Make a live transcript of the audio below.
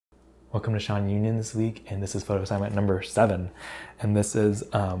Welcome to Sean Union this week, and this is photo assignment number 7. And this is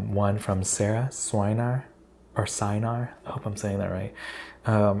one from Sara Cwynar, or Cwynar, I hope I'm saying that right.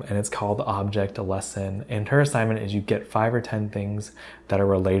 And it's called Object Lesson. And her assignment is you get 5 or 10 things that are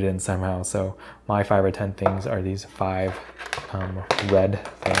related in somehow. So my 5 or 10 things are these 5 red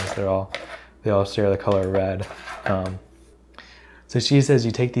things. They all share the color red. So she says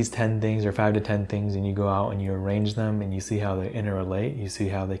you take these 10 things or 5 to 10 things and you go out and you arrange them and you see how they interrelate. You see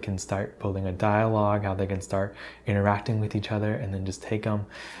how they can start building a dialogue, how they can start interacting with each other, and then just take them.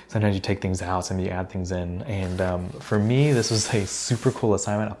 Sometimes you take things out and you add things in. And for me, this was a super cool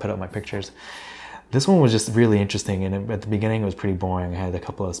assignment. I'll put up my pictures. This one was just really interesting, and at the beginning it was pretty boring. I had a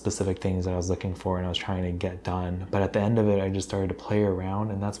couple of specific things that I was looking for and I was trying to get done. But at the end of it, I just started to play around,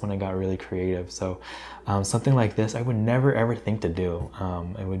 and that's when I got really creative. So something like this, I would never ever think to do.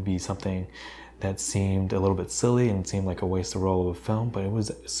 It would be something that seemed a little bit silly and seemed like a waste of roll of a film, but it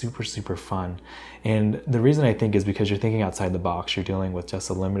was super, super fun. And the reason I think is because you're thinking outside the box. You're dealing with just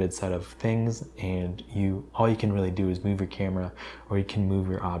a limited set of things, and all you can really do is move your camera, or you can move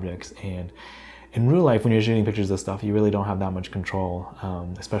your objects. And in real life, when you're shooting pictures of stuff, you really don't have that much control,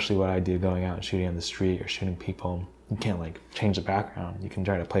 especially what I do going out and shooting on the street or shooting people. You can't like change the background. You can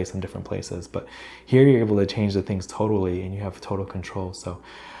try to place them different places, but here you're able to change the things totally and you have total control. So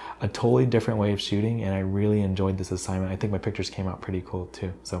a totally different way of shooting, and I really enjoyed this assignment. I think my pictures came out pretty cool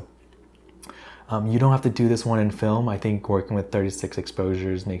too. So you don't have to do this one in film. I think working with 36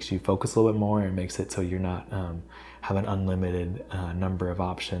 exposures makes you focus a little bit more, and makes it so you're not have an unlimited number of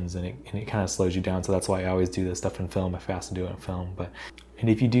options, and it kind of slows you down. So that's why I always do this stuff in film if I have to do it in film. And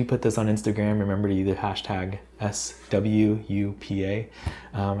if you do put this on Instagram, remember to either hashtag SWUPA.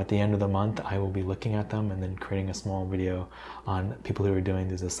 At the end of the month, I will be looking at them and then creating a small video on people who are doing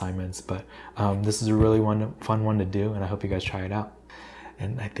these assignments. But this is a really fun one to do, and I hope you guys try it out.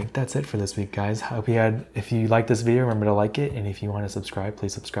 And I think that's it for this week, guys. If you like this video, remember to like it. And if you want to subscribe,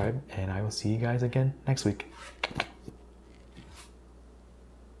 please subscribe. And I will see you guys again next week.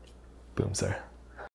 Boom, sir.